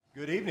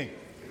Good evening.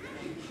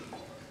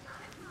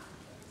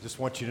 Just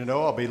want you to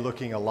know I'll be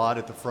looking a lot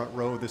at the front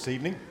row this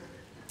evening.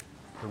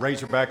 The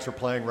Razorbacks are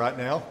playing right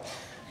now.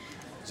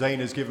 Zane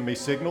has given me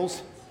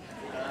signals.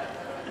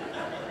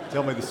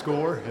 Tell me the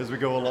score as we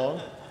go along.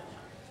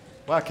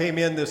 Well, I came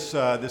in this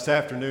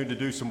afternoon to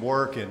do some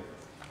work, and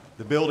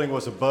the building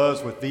was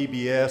abuzz with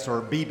VBS,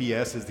 or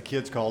BBS as the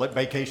kids call it,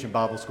 Vacation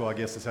Bible School, I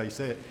guess is how you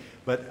say it.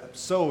 But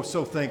so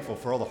thankful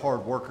for all the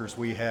hard workers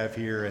we have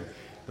here, and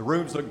the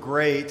rooms look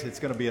great. It's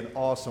going to be an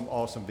awesome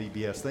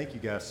VBS. Thank you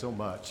guys so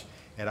much.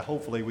 And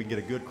hopefully we can get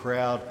a good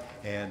crowd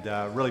and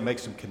really make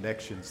some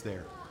connections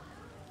there.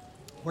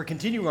 We're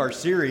continuing our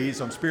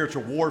series on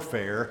spiritual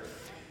warfare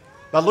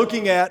by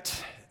looking at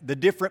the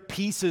different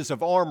pieces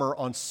of armor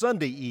on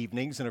Sunday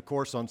evenings. And of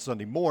course, on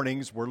Sunday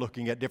mornings, we're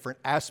looking at different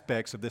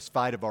aspects of this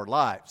fight of our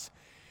lives.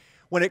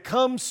 When it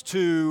comes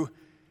to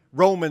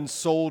Roman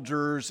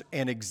soldiers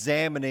and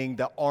examining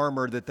the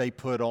armor that they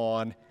put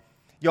on,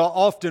 y'all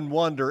often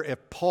wonder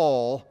if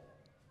Paul,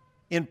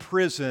 in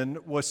prison,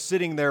 was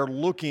sitting there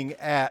looking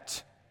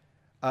at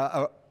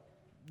the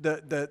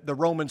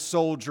Roman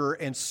soldier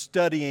and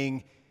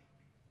studying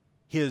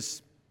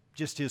his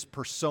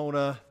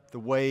persona, the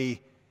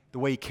way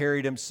he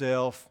carried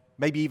himself.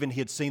 Maybe even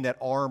he had seen that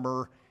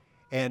armor,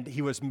 and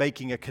he was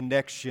making a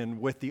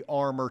connection with the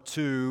armor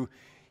to,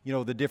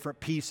 the different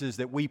pieces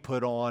that we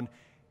put on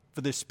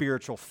for this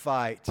spiritual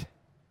fight.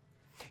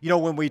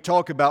 When we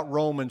talk about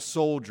Roman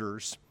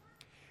soldiers,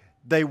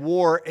 they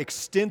wore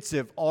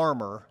extensive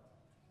armor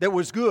that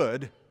was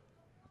good,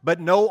 but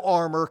no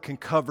armor can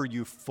cover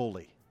you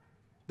fully.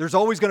 There's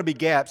always going to be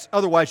gaps,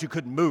 otherwise you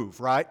couldn't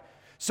move, right?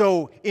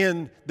 So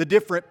in the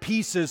different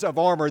pieces of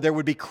armor, there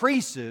would be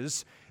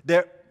creases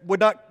that would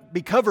not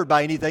be covered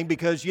by anything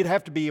because you'd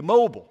have to be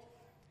immobile.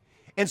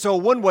 And so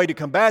one way to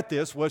combat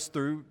this was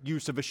through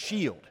use of a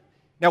shield.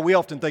 Now, we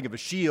often think of a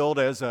shield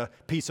as a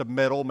piece of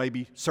metal,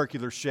 maybe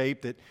circular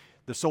shape, that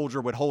the soldier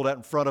would hold out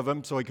in front of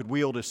him so he could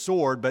wield his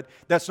sword, but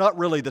that's not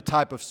really the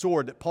type of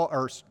shield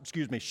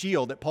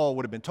that Paul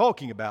would have been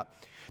talking about.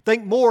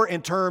 Think more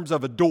in terms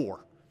of a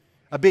door,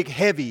 a big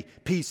heavy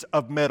piece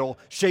of metal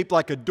shaped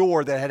like a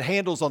door that had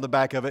handles on the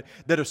back of it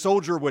that a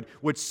soldier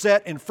would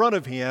set in front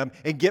of him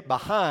and get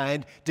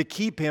behind to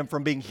keep him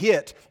from being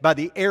hit by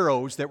the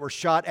arrows that were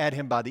shot at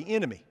him by the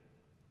enemy.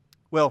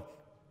 Well,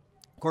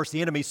 of course,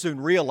 the enemy soon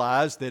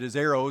realized that his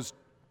arrows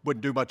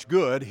wouldn't do much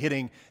good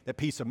hitting that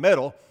piece of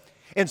metal.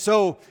 And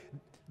so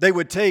they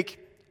would take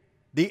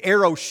the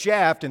arrow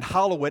shaft and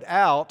hollow it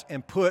out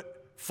and put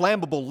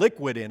flammable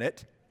liquid in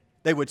it.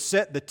 They would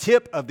set the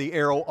tip of the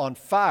arrow on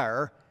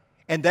fire,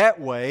 and that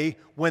way,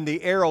 when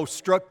the arrow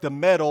struck the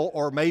metal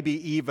or maybe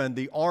even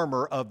the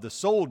armor of the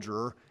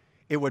soldier,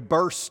 it would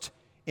burst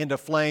into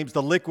flames.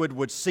 The liquid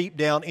would seep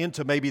down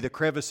into maybe the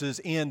crevices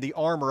in the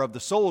armor of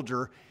the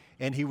soldier,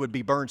 and he would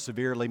be burned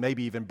severely,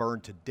 maybe even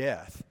burned to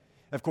death.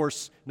 Of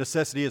course,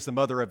 necessity is the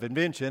mother of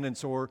invention, and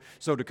so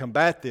to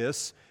combat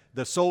this,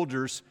 the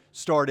soldiers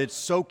started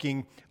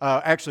soaking,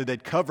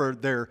 they'd cover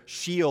their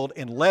shield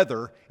in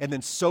leather and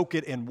then soak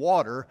it in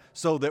water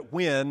so that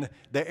when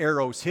the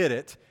arrows hit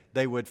it,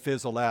 they would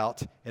fizzle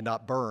out and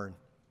not burn.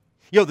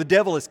 The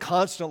devil is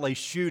constantly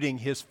shooting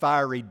his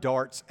fiery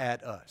darts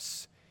at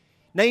us,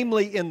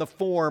 namely in the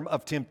form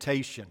of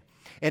temptation.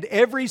 And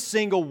every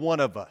single one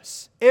of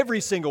us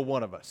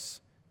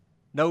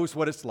knows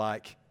what it's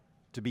like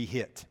to be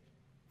hit.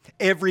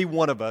 Every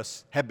one of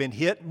us have been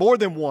hit more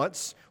than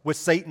once with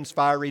Satan's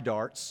fiery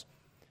darts.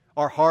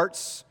 Our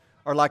hearts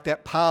are like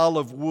that pile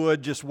of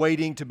wood just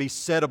waiting to be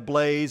set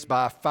ablaze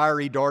by a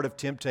fiery dart of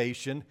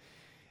temptation.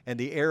 And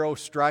the arrow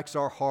strikes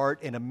our heart,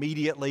 and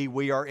immediately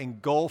we are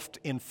engulfed,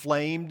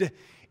 inflamed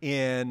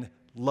in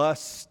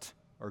lust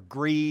or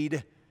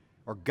greed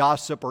or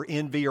gossip or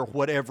envy or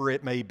whatever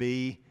it may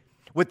be.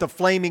 With the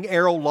flaming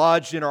arrow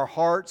lodged in our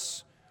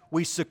hearts,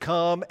 we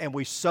succumb and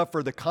we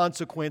suffer the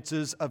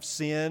consequences of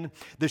sin.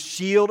 The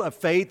shield of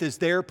faith is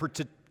there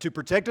to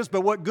protect us,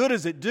 but what good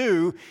does it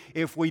do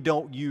if we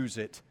don't use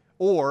it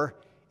or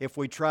if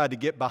we try to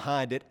get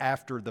behind it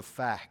after the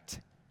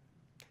fact?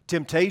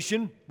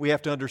 Temptation, we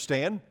have to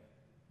understand,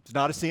 it's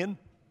not a sin.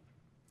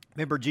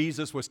 Remember,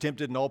 Jesus was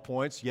tempted in all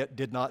points, yet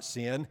did not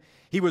sin.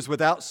 He was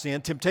without sin.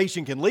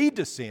 Temptation can lead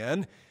to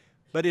sin,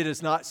 but it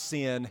is not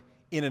sin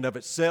in and of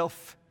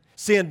itself.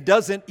 Sin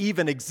doesn't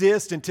even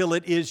exist until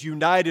it is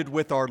united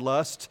with our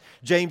lust.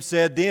 James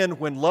said, then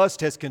when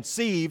lust has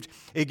conceived,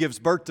 it gives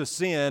birth to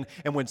sin,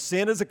 and when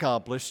sin is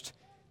accomplished,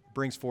 it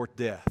brings forth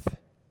death.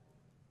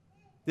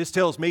 This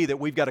tells me that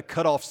we've got to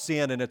cut off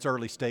sin in its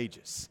early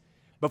stages.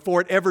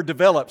 Before it ever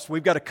develops,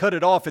 we've got to cut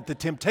it off at the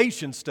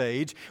temptation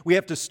stage. We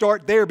have to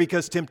start there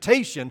because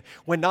temptation,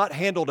 when not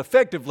handled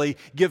effectively,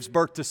 gives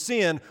birth to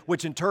sin,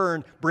 which in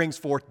turn brings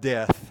forth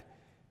death.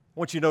 I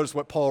want you to notice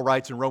what Paul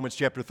writes in Romans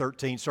chapter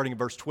 13, starting in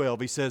verse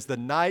 12. He says, "The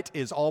night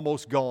is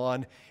almost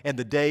gone, and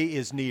the day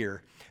is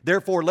near.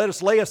 Therefore, let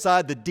us lay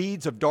aside the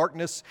deeds of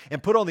darkness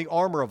and put on the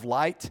armor of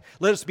light.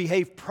 Let us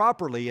behave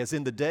properly as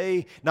in the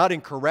day, not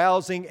in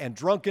carousing and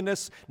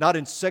drunkenness, not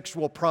in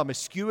sexual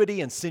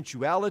promiscuity and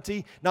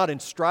sensuality, not in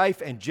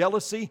strife and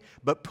jealousy,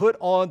 but put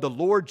on the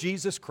Lord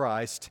Jesus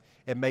Christ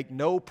and make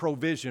no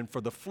provision for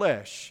the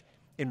flesh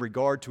in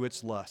regard to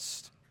its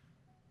lust."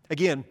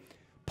 Again,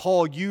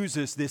 Paul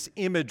uses this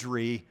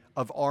imagery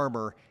of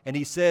armor, and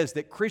he says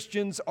that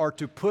Christians are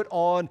to put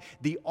on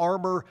the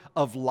armor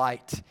of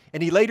light.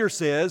 And he later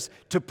says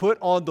to put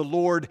on the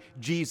Lord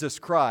Jesus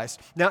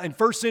Christ. Now, in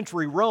first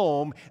century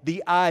Rome,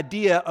 the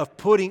idea of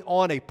putting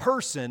on a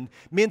person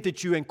meant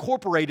that you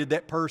incorporated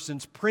that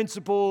person's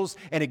principles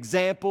and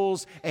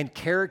examples and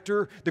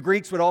character. The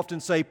Greeks would often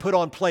say, put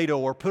on Plato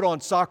or put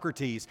on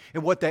Socrates.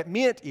 And what that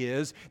meant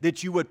is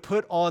that you would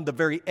put on the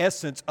very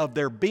essence of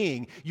their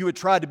being. You would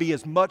try to be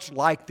as much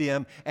like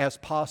them as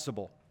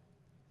possible.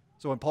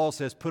 So when Paul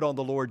says, put on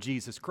the Lord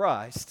Jesus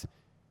Christ,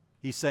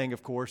 he's saying,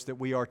 of course, that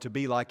we are to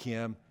be like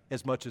Him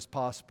as much as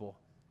possible,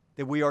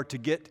 that we are to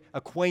get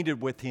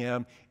acquainted with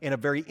Him in a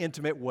very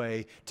intimate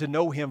way, to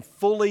know Him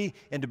fully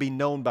and to be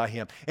known by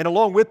Him. And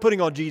along with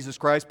putting on Jesus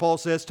Christ, Paul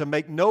says to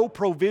make no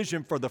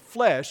provision for the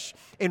flesh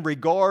in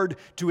regard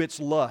to its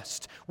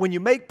lust. When you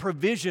make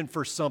provision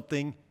for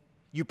something,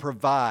 you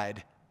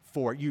provide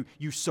for it.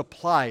 You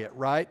supply it,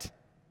 right?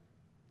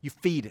 You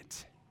feed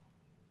it.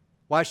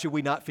 Why should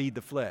we not feed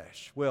the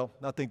flesh? Well,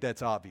 I think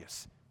that's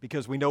obvious,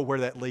 because we know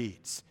where that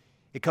leads.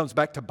 It comes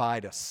back to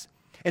bite us.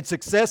 And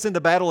success in the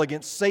battle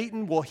against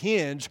Satan will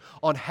hinge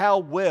on how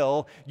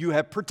well you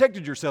have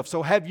protected yourself.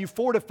 So have you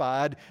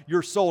fortified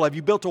your soul? Have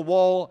you built a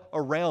wall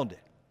around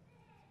it?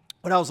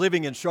 When I was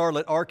living in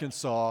Charlotte,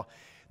 Arkansas,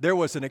 there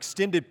was an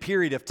extended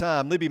period of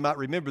time, Libby might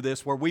remember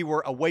this, where we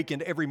were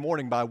awakened every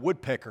morning by a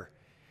woodpecker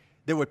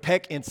that would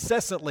peck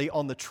incessantly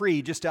on the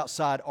tree just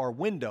outside our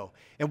window.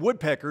 And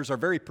woodpeckers are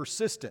very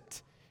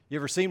persistent. You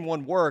ever seen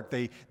one work?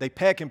 They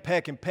peck and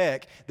peck and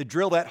peck. They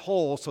drill that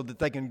hole so that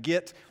they can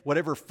get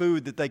whatever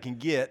food that they can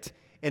get.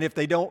 And if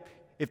they don't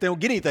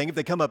get anything, if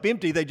they come up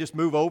empty, they just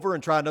move over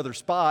and try another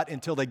spot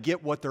until they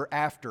get what they're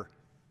after.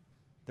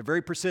 They're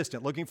very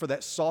persistent, looking for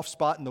that soft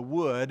spot in the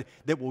wood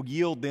that will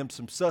yield them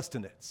some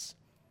sustenance.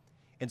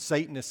 And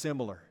Satan is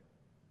similar.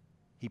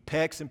 He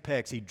pecks and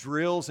pecks. He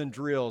drills and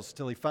drills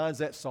till he finds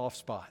that soft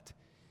spot.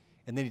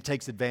 And then he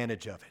takes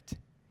advantage of it.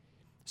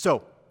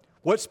 So,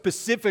 what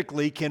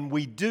specifically can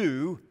we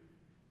do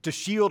to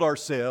shield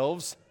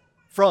ourselves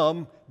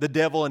from the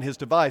devil and his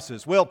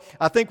devices? Well,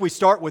 I think we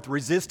start with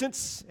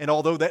resistance. And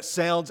although that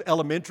sounds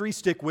elementary,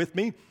 stick with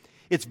me.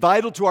 It's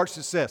vital to our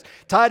success.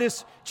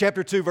 Titus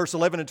chapter 2, verse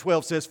 11 and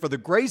 12 says, "For the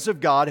grace of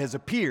God has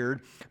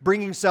appeared,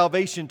 bringing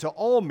salvation to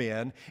all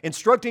men,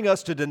 instructing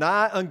us to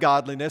deny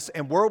ungodliness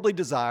and worldly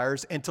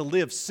desires and to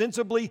live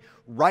sensibly,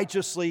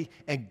 righteously,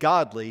 and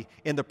godly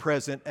in the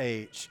present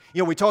age."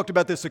 You know, we talked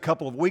about this a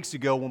couple of weeks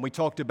ago when we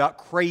talked about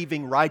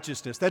craving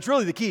righteousness. That's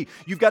really the key.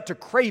 You've got to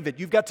crave it.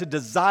 You've got to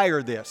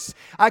desire this.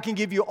 I can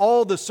give you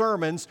all the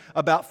sermons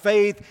about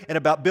faith and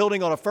about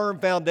building on a firm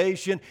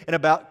foundation and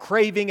about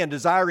craving and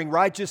desiring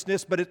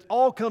righteousness, but it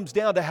all comes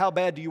down to how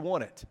bad do you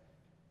want it?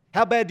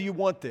 How bad do you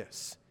want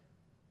this?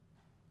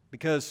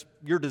 Because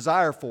your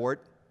desire for it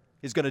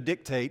is going to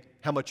dictate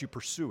how much you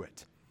pursue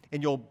it.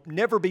 And you'll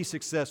never be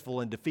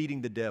successful in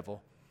defeating the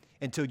devil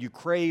until you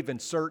crave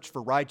and search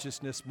for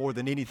righteousness more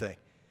than anything.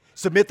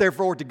 "Submit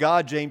therefore to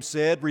God," James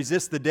said.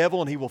 "Resist the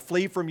devil and he will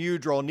flee from you.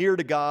 Draw near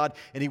to God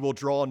and he will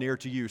draw near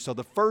to you." So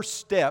the first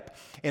step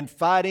in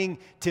fighting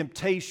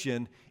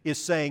temptation is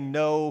saying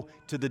no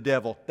to the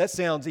devil. That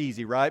sounds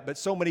easy, right? But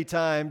so many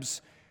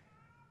times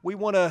we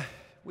want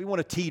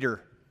to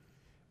teeter.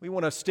 We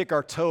want to stick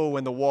our toe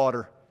in the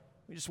water.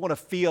 We just want to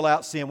feel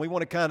out sin. We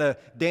want to kind of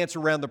dance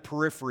around the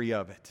periphery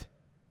of it.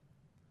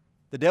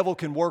 The devil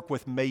can work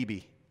with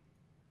maybe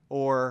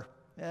or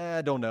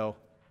I don't know.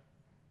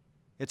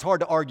 It's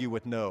hard to argue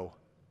with no.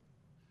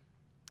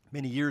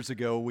 Many years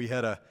ago, we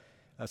had a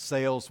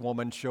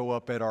saleswoman show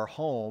up at our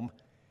home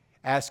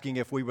asking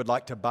if we would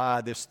like to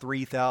buy this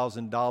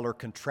 $3,000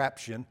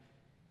 contraption.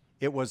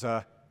 It was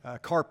a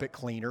carpet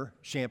cleaner,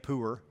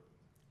 shampooer.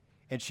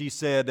 And she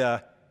said,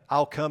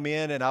 "I'll come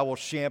in and I will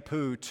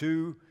shampoo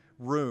 2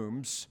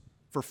 rooms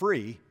for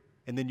free,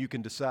 and then you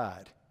can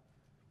decide."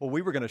 Well,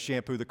 we were going to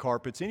shampoo the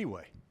carpets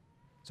anyway.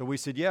 So we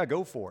said, "Yeah,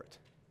 go for it."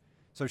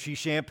 So she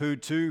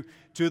shampooed two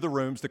of the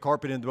rooms, the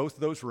carpet in both of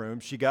those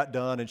rooms. She got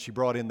done and she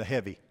brought in the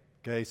heavy.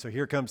 Okay, so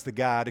here comes the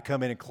guy to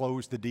come in and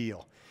close the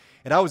deal.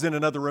 And I was in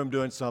another room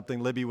doing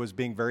something. Libby was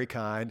being very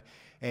kind,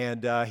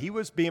 and he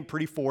was being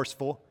pretty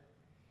forceful.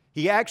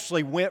 He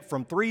actually went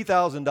from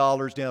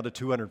 $3,000 down to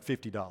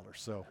 $250.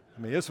 So,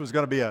 I mean, this was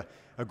going to be a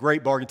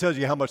great bargain. It tells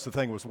you how much the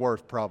thing was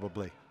worth,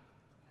 probably.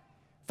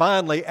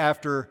 Finally,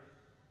 after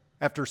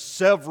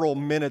several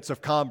minutes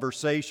of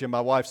conversation,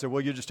 my wife said,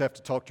 "Well, you just have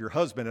to talk to your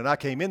husband." And I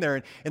came in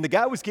there, and the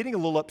guy was getting a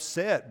little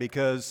upset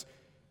because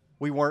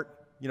we weren't,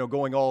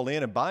 going all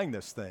in and buying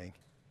this thing.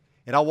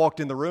 And I walked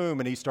in the room,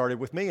 and he started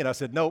with me, and I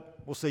said, nope,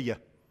 we'll see you.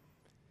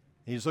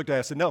 He just looked at me.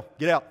 I said, no,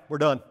 get out. We're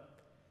done.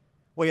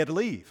 Well, he had to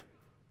leave.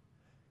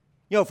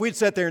 You know, if we'd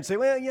sat there and say,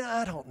 well, yeah,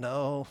 I don't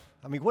know.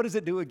 I mean, what does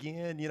it do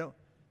again, you know?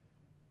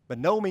 But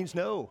no means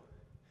no.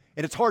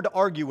 And it's hard to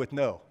argue with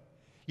no.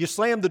 You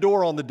slam the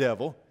door on the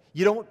devil.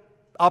 You don't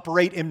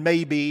operate in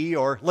maybe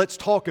or let's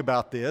talk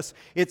about this.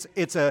 It's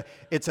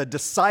a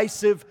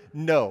decisive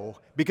no,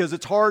 because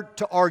it's hard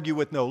to argue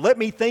with no. Let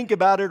me think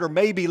about it, or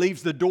maybe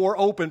leaves the door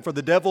open for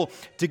the devil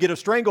to get a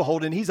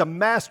stranglehold, and he's a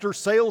master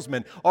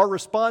salesman. Our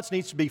response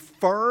needs to be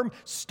firm,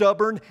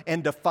 stubborn,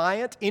 and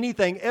defiant.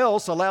 Anything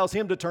else allows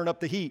him to turn up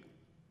the heat.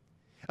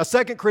 A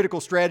second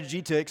critical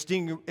strategy to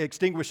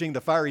extinguishing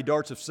the fiery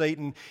darts of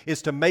Satan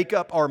is to make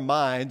up our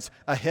minds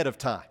ahead of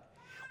time.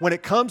 When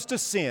it comes to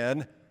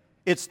sin,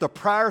 it's the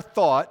prior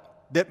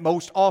thought that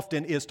most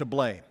often is to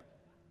blame.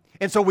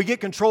 And so we get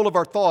control of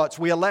our thoughts.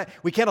 We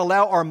can't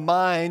allow our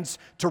minds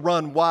to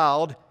run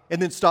wild and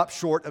then stop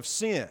short of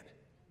sin.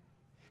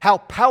 How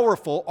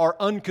powerful are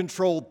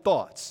uncontrolled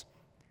thoughts?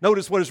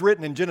 Notice what is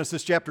written in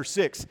Genesis chapter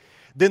 6.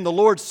 Then the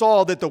Lord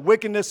saw that the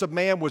wickedness of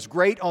man was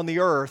great on the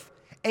earth,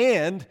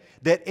 and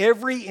that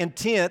every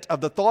intent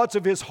of the thoughts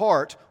of his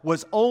heart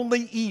was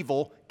only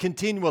evil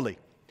continually.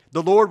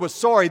 The Lord was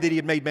sorry that he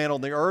had made man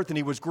on the earth, and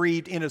he was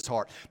grieved in his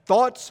heart.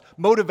 Thoughts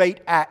motivate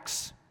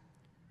acts.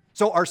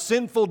 So our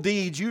sinful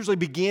deeds usually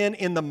begin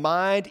in the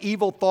mind.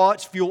 Evil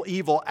thoughts fuel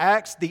evil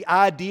acts. The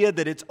idea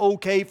that it's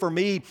okay for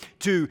me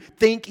to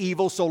think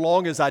evil so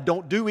long as I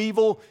don't do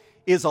evil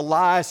is a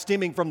lie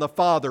stemming from the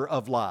father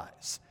of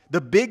lies.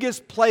 The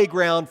biggest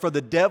playground for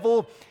the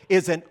devil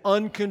is an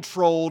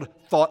uncontrolled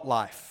thought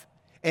life,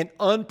 an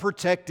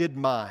unprotected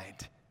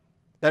mind.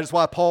 That is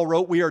why Paul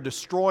wrote, we are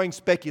destroying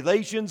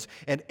speculations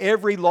and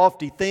every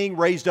lofty thing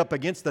raised up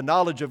against the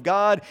knowledge of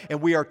God,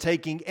 and we are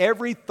taking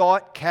every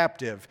thought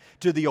captive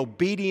to the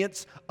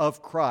obedience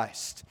of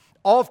Christ.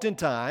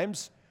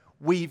 Oftentimes,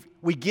 we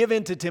give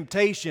in to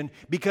temptation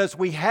because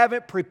we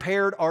haven't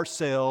prepared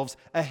ourselves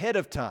ahead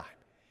of time.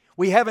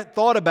 We haven't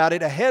thought about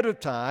it ahead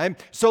of time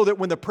so that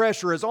when the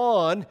pressure is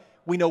on,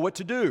 we know what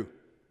to do.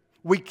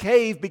 We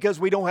cave because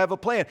we don't have a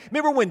plan.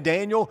 Remember when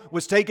Daniel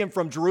was taken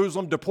from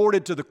Jerusalem,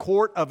 deported to the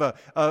court of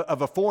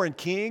a foreign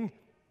king?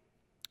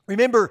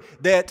 Remember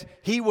that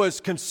he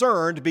was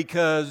concerned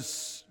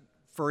because,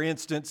 for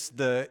instance,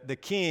 the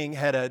king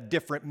had a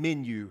different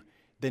menu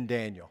than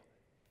Daniel.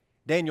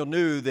 Daniel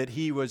knew that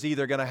he was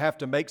either going to have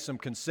to make some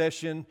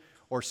concession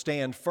or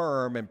stand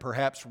firm and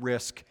perhaps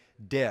risk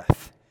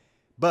death.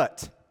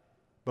 But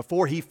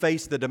before he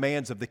faced the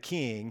demands of the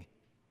king,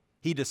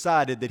 he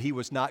decided that he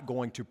was not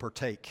going to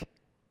partake.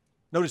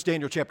 Notice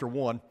Daniel chapter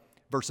 1,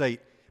 verse 8.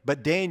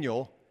 But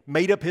Daniel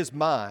made up his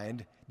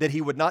mind that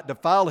he would not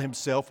defile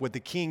himself with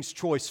the king's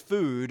choice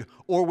food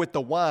or with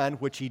the wine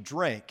which he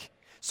drank.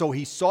 So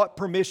he sought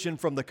permission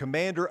from the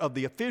commander of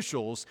the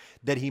officials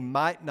that he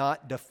might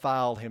not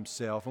defile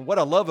himself. And what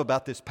I love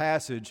about this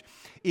passage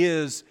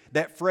is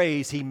that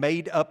phrase, he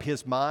made up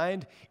his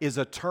mind, is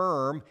a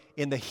term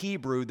in the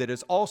Hebrew that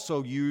is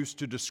also used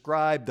to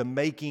describe the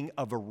making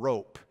of a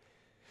rope.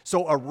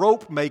 So a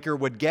rope maker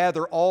would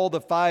gather all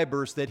the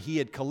fibers that he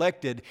had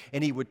collected,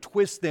 and he would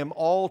twist them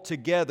all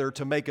together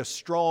to make a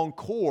strong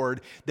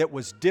cord that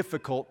was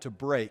difficult to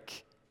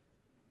break.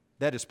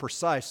 That is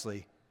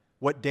precisely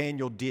what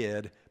Daniel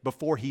did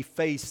before he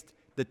faced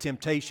the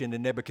temptation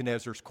in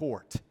Nebuchadnezzar's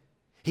court.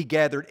 He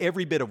gathered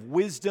every bit of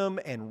wisdom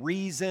and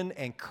reason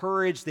and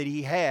courage that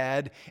he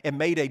had and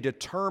made a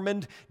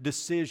determined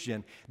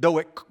decision. Though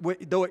it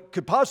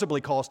could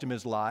possibly cost him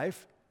his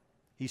life,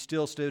 he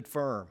still stood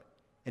firm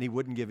and he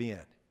wouldn't give in.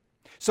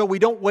 So we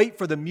don't wait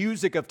for the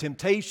music of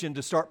temptation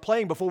to start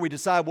playing before we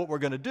decide what we're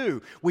going to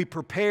do. We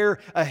prepare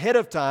ahead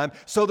of time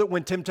so that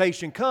when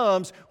temptation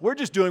comes, we're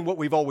just doing what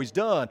we've always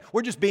done.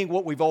 We're just being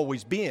what we've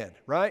always been,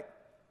 right?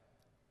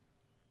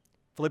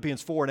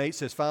 Philippians 4:8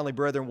 says, finally,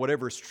 brethren,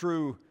 whatever is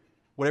true,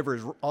 whatever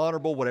is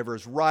honorable, whatever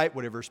is right,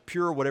 whatever is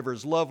pure, whatever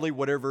is lovely,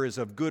 whatever is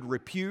of good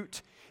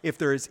repute, if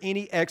there is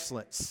any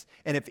excellence,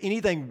 and if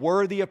anything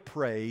worthy of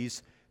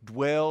praise,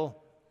 dwell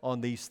on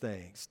these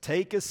things.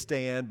 Take a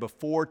stand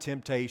before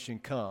temptation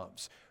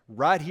comes.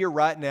 Right here,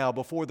 right now,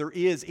 before there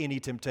is any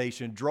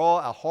temptation, draw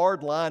a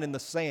hard line in the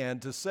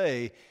sand to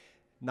say,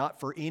 not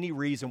for any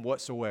reason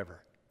whatsoever.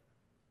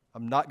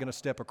 I'm not going to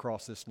step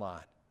across this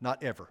line.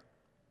 Not ever.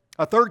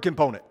 A third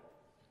component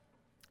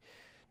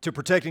to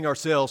protecting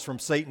ourselves from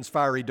Satan's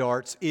fiery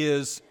darts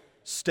is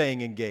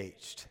staying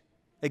engaged.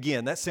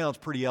 Again, that sounds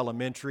pretty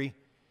elementary,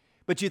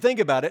 but you think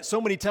about it, so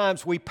many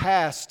times we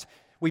pass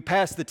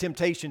the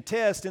temptation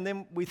test and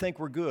then we think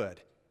we're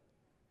good.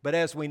 But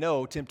as we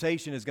know,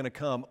 temptation is going to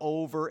come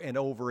over and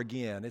over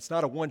again. It's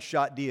not a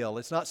one-shot deal.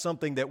 It's not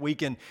something that we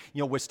can,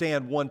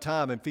 withstand one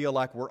time and feel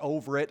like we're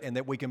over it and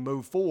that we can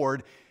move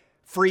forward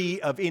free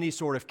of any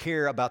sort of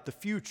care about the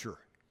future.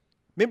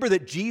 Remember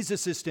that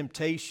Jesus'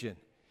 temptation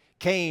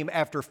came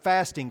after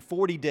fasting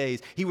 40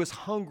 days. He was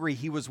hungry,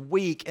 he was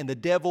weak, and the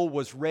devil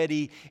was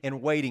ready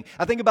and waiting.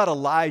 I think about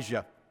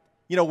Elijah.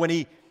 When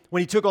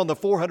he took on the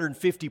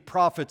 450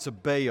 prophets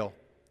of Baal,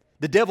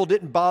 The devil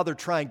didn't bother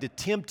trying to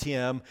tempt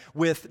him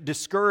with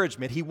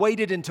discouragement. He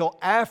waited until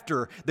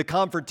after the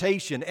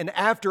confrontation and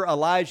after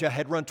Elijah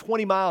had run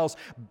 20 miles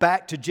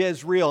back to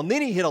Jezreel. And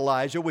then he hit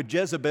Elijah with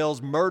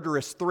Jezebel's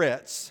murderous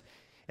threats.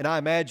 And I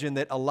imagine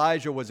that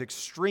Elijah was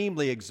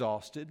extremely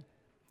exhausted,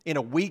 in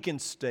a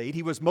weakened state.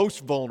 He was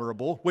most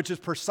vulnerable, which is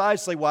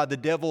precisely why the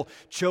devil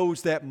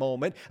chose that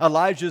moment.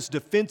 Elijah's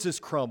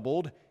defenses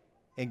crumbled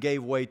and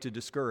gave way to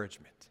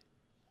discouragement.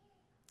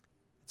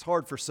 It's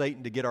hard for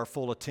Satan to get our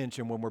full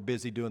attention when we're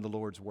busy doing the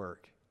Lord's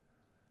work.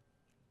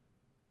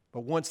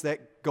 But once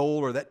that goal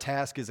or that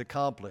task is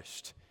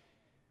accomplished,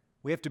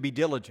 we have to be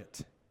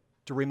diligent,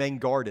 to remain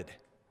guarded.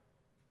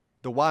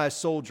 The wise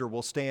soldier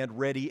will stand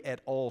ready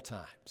at all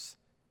times.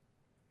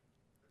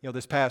 You know,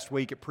 this past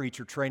week at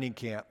Preacher Training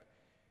Camp,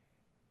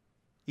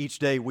 each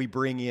day we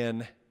bring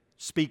in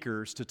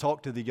speakers to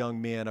talk to the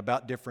young men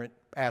about different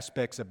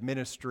aspects of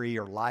ministry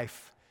or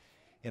life.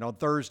 And on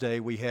Thursday,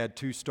 we had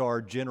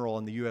two-star general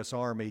in the U.S.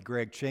 Army,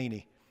 Greg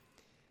Cheney,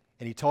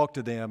 and he talked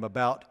to them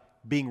about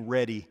being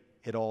ready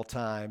at all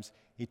times.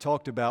 He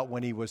talked about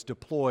when he was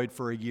deployed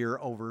for a year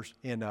over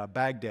in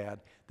Baghdad,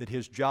 that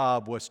his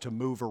job was to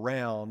move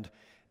around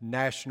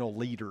national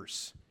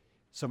leaders,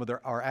 some of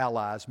our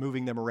allies,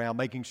 moving them around,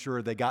 making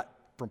sure they got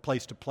from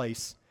place to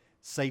place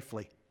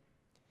safely.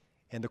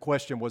 And the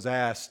question was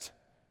asked,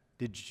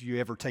 did you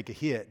ever take a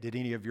hit? Did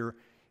any of your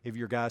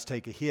guys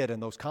take a hit in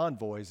those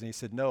convoys? And he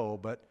said no,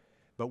 but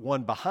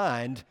one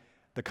behind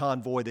the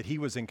convoy that he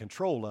was in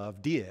control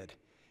of did.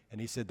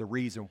 And he said the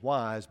reason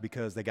why is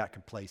because they got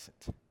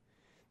complacent.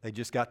 They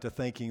just got to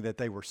thinking that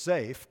they were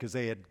safe because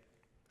they had,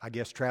 I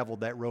guess, traveled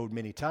that road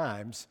many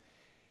times.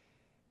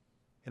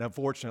 And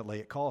unfortunately,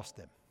 it cost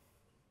them.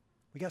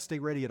 We got to stay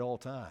ready at all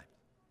times,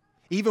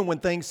 even when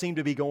things seem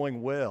to be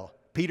going well.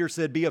 Peter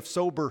said, be of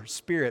sober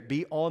spirit,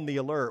 be on the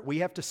alert. We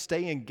have to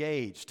stay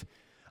engaged.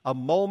 A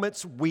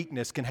moment's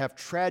weakness can have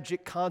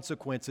tragic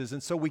consequences,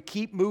 and so we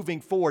keep moving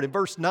forward. In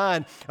verse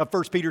 9 of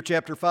 1 Peter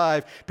chapter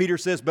 5, Peter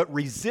says, but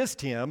resist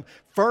him,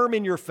 firm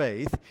in your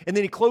faith. And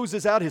then he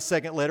closes out his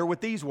second letter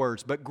with these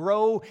words, but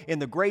grow in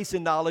the grace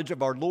and knowledge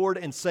of our Lord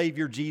and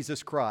Savior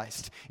Jesus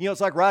Christ. You know,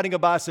 it's like riding a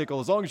bicycle.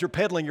 As long as you're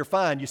pedaling, you're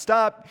fine. You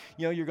stop,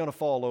 you're going to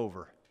fall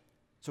over.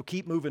 So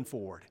keep moving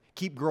forward.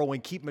 Keep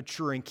growing, keep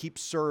maturing, keep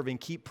serving,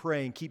 keep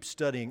praying, keep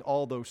studying,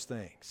 all those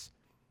things.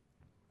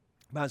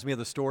 Reminds me of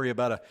the story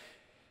about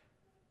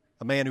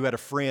a man who had a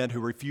friend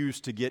who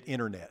refused to get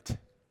internet.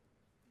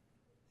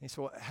 He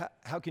said, well,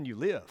 how can you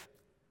live?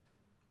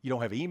 You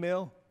don't have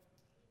email?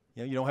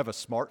 You don't have a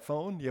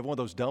smartphone? You have one of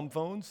those dumb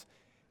phones?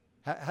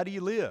 How do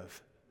you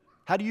live?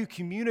 How do you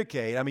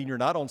communicate? I mean, you're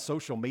not on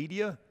social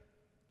media?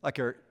 Like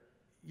you're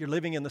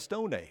living in the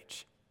Stone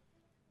Age.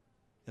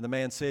 And the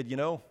man said,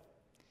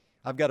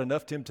 I've got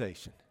enough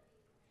temptation.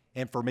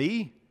 And for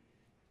me,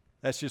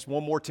 that's just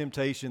one more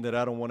temptation that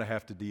I don't want to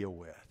have to deal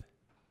with.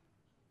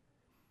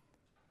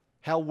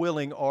 How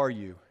willing are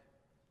you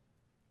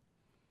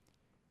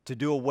to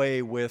do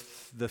away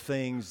with the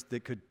things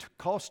that could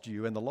cost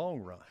you in the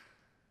long run,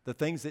 the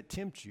things that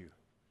tempt you?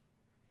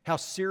 How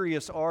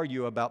serious are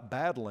you about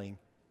battling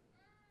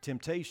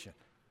temptation?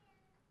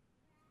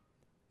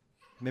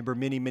 I remember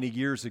many, many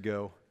years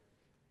ago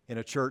in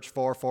a church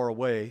far, far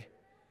away,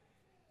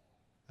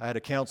 I had a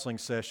counseling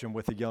session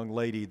with a young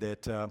lady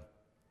that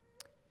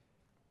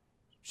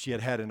she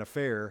had an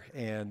affair,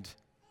 and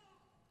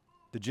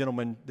the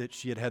gentleman that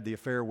she had had the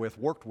affair with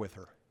worked with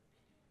her.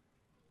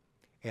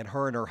 And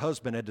her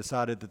husband had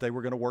decided that they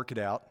were going to work it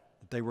out,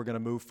 that they were going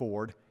to move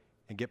forward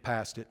and get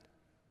past it.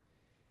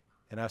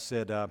 And I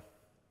said,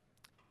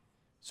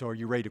 so are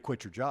you ready to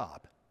quit your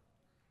job?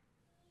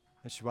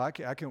 And she said, well,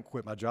 I can't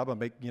quit my job. I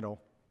make,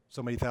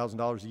 so many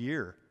 $1,000s a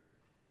year.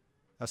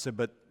 I said,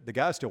 but the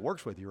guy still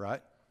works with you,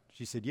 right?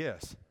 She said,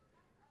 yes.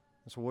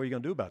 I said, what are you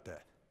going to do about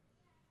that?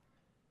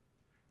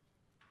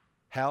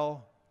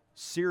 How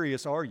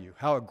serious are you?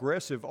 How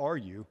aggressive are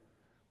you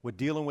with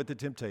dealing with the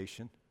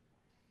temptation,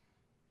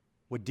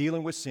 with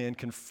dealing with sin,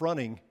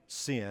 confronting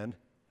sin,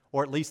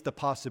 or at least the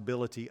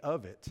possibility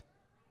of it?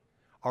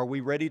 Are we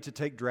ready to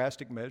take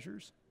drastic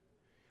measures?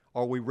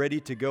 Are we ready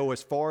to go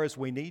as far as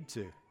we need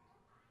to?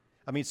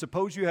 I mean,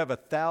 suppose you have a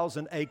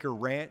 1,000-acre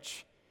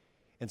ranch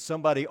and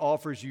somebody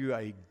offers you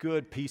a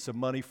good piece of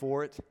money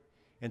for it,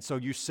 and so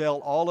you sell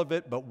all of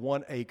it but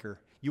 1 acre.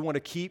 You want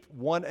to keep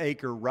 1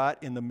 acre right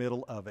in the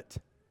middle of it.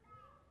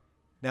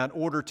 Now, in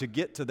order to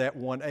get to that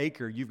 1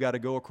 acre, you've got to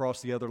go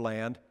across the other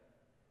land.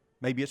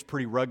 Maybe it's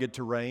pretty rugged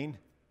terrain.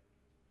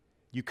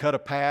 You cut a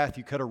path,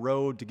 you cut a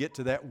road to get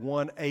to that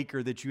 1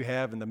 acre that you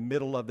have in the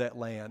middle of that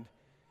land.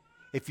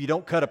 If you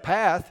don't cut a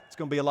path, it's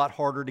going to be a lot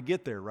harder to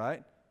get there,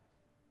 right?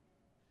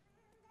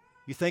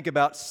 You think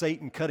about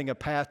Satan cutting a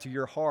path to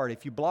your heart.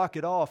 If you block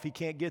it off, he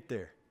can't get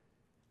there.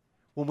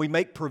 When we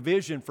make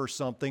provision for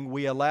something,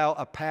 we allow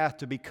a path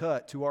to be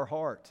cut to our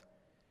heart.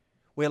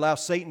 We allow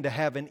Satan to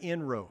have an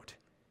inroad.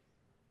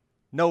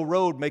 No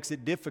road makes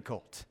it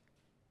difficult.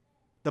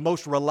 The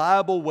most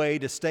reliable way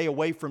to stay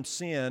away from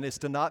sin is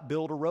to not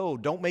build a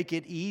road. Don't make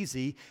it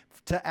easy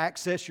to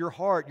access your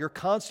heart. You're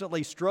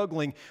constantly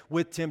struggling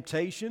with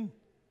temptation.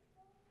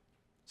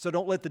 So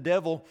don't let the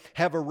devil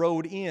have a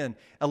road in.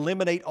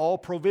 Eliminate all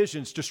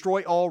provisions.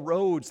 Destroy all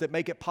roads that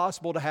make it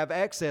possible to have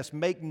access.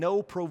 Make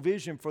no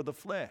provision for the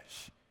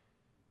flesh.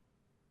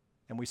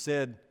 And we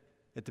said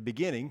at the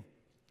beginning,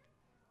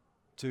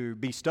 to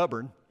be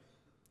stubborn,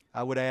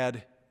 I would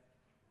add,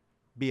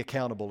 be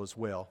accountable as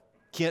well.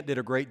 Kent did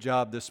a great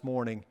job this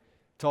morning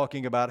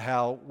talking about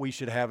how we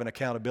should have an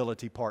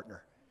accountability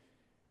partner.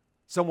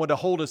 Someone to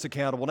hold us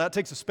accountable. Now, it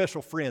takes a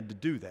special friend to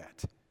do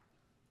that.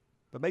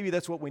 But maybe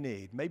that's what we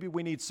need. Maybe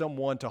we need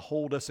someone to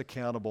hold us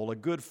accountable, a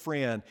good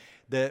friend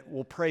that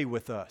will pray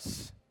with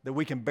us, that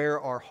we can bear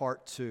our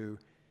heart to,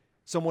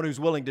 someone who's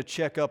willing to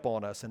check up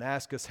on us and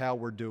ask us how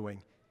we're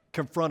doing,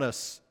 confront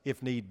us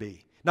if need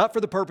be. Not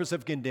for the purpose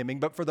of condemning,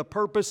 but for the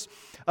purpose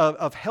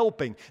of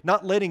helping.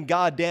 Not letting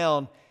God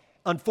down,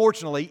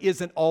 unfortunately,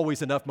 isn't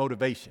always enough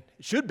motivation.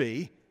 It should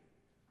be.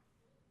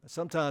 But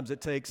sometimes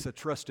it takes a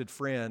trusted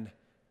friend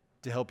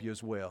to help you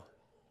as well,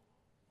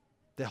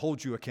 that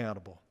holds you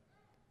accountable,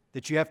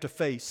 that you have to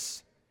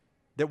face,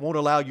 that won't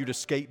allow you to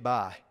skate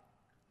by.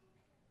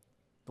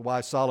 The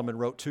wise Solomon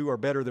wrote, "Two are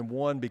better than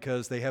one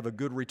because they have a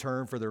good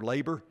return for their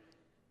labor.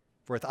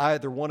 For if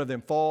either one of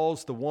them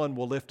falls, the one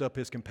will lift up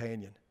his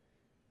companion.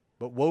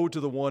 But woe to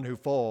the one who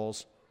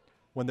falls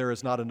when there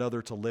is not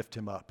another to lift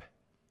him up."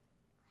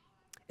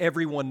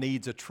 Everyone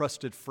needs a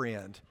trusted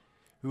friend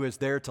who is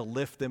there to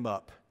lift them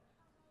up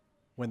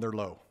when they're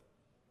low.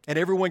 And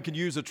everyone can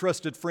use a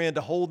trusted friend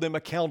to hold them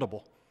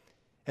accountable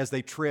as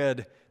they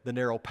tread the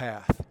narrow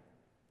path.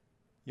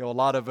 You know, a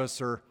lot of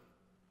us are,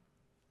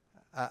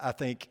 I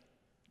think,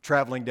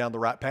 traveling down the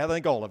right path. I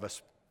think all of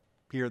us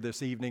here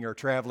this evening are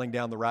traveling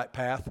down the right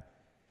path.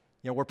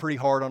 You know, we're pretty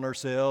hard on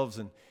ourselves,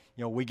 and,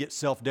 you know, we get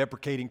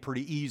self-deprecating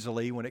pretty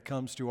easily when it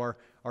comes to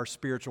our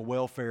spiritual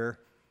welfare.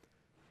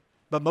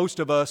 But most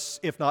of us,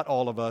 if not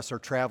all of us, are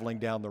traveling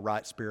down the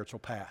right spiritual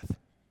path.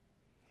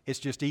 It's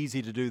just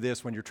easy to do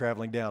this when you're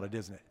traveling down it,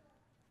 isn't it?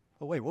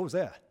 Oh, wait, what was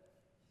that?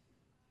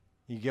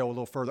 You go a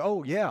little further.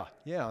 Oh, yeah.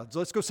 So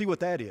let's go see what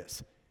that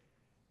is.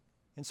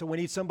 And so we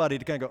need somebody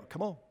to kind of go,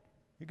 come on,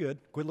 you're good.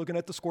 Quit looking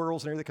at the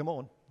squirrels and everything. Come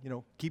on,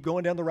 keep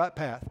going down the right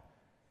path.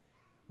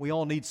 We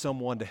all need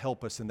someone to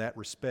help us in that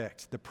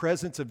respect. The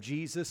presence of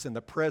Jesus and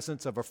the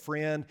presence of a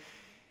friend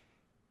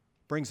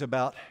brings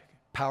about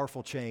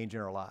powerful change in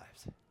our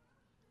lives.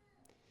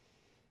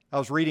 I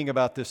was reading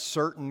about this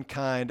certain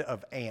kind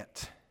of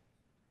ant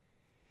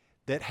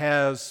that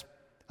has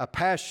a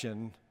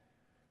passion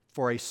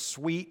for a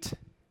sweet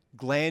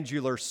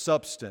glandular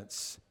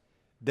substance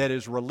that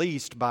is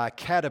released by a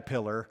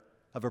caterpillar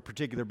of a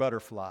particular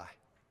butterfly.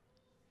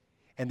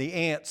 And the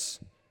ants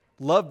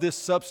love this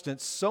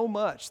substance so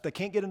much they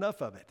can't get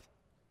enough of it.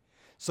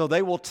 So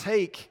they will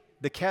take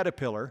the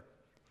caterpillar,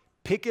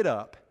 pick it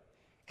up,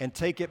 and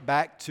take it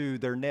back to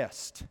their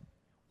nest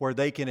where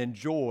they can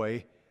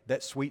enjoy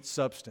that sweet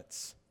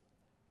substance.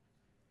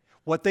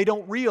 What they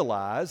don't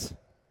realize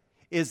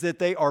is that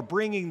they are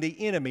bringing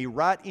the enemy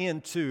right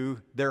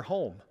into their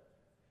home.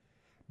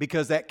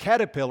 Because that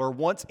caterpillar,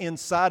 once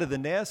inside of the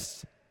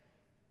nest,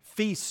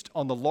 feasts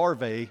on the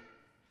larvae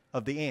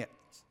of the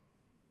ants.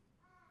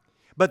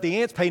 But the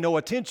ants pay no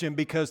attention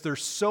because they're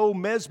so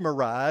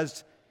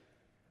mesmerized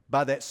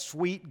by that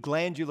sweet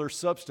glandular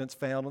substance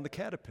found on the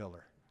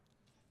caterpillar.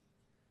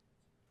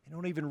 They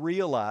don't even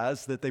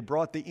realize that they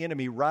brought the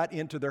enemy right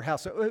into their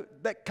house. So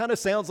that kind of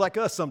sounds like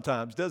us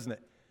sometimes, doesn't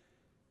it?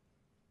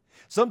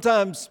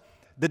 Sometimes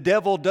the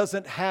devil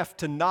doesn't have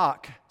to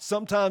knock.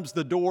 Sometimes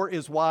the door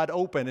is wide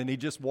open and he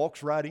just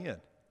walks right in.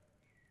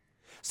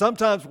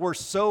 Sometimes we're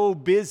so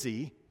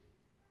busy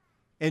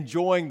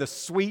enjoying the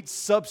sweet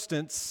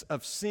substance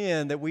of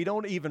sin that we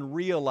don't even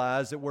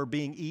realize that we're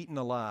being eaten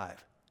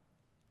alive.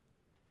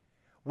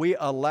 We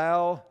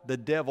allow the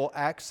devil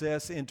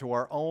access into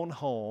our own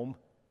home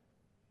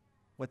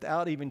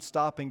without even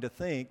stopping to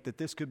think that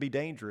this could be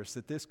dangerous,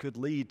 that this could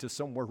lead to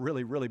somewhere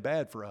really, really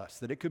bad for us,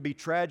 that it could be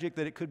tragic,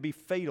 that it could be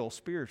fatal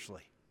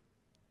spiritually.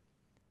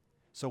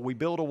 So we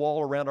build a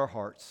wall around our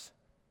hearts.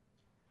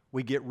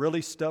 We get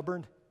really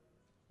stubborn.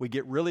 We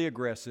get really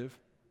aggressive.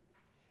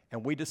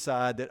 And we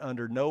decide that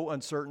under no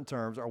uncertain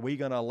terms are we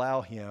going to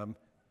allow him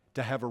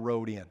to have a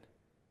road in.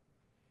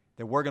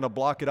 That we're going to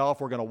block it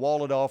off. We're going to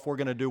wall it off. We're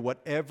going to do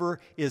whatever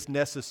is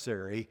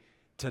necessary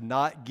to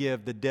not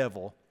give the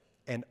devil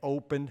an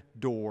open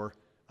door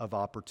of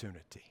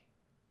opportunity.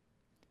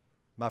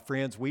 My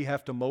friends, we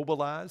have to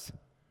mobilize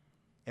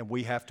and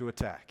we have to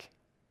attack.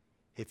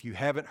 If you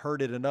haven't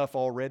heard it enough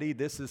already,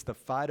 this is the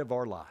fight of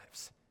our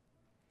lives.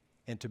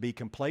 And to be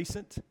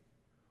complacent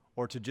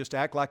or to just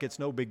act like it's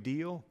no big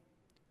deal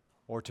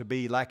or to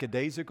be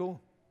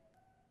lackadaisical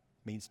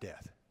means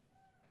death.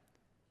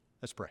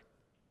 Let's pray.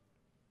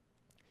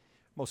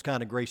 Most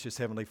kind and gracious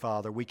Heavenly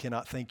Father, we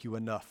cannot thank you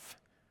enough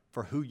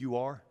for who you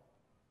are,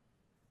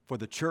 for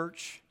the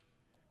church,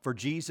 for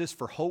Jesus,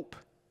 for hope.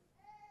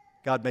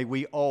 God, may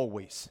we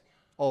always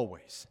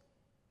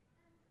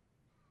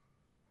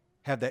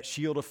have that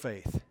shield of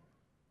faith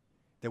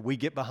that we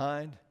get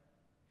behind,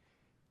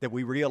 that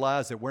we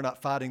realize that we're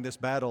not fighting this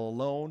battle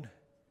alone,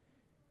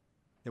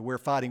 that we're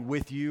fighting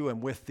with you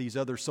and with these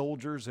other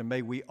soldiers, and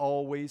may we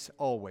always,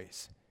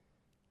 always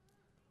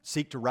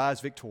seek to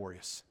rise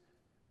victorious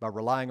by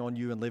relying on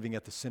you and living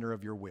at the center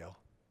of your will.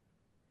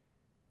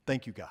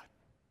 Thank you, God.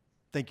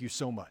 Thank you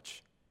so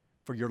much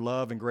for your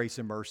love and grace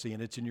and mercy,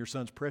 and it's in your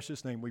Son's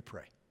precious name we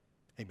pray.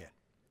 Amen.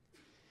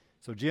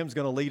 So Jim's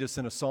going to lead us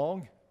in a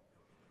song.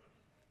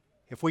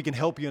 If we can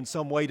help you in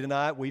some way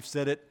tonight, we've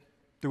said it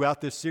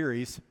throughout this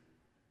series,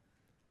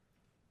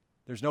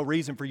 there's no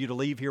reason for you to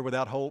leave here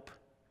without hope.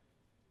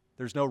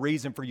 There's no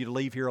reason for you to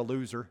leave here a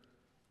loser.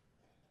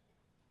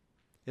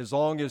 As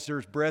long as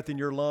there's breath in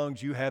your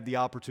lungs, you have the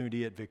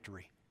opportunity at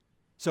victory.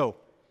 So,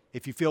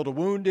 if you feel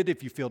wounded,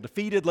 if you feel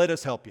defeated, let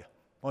us help you.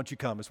 Why don't you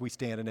come as we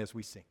stand and as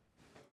we sing?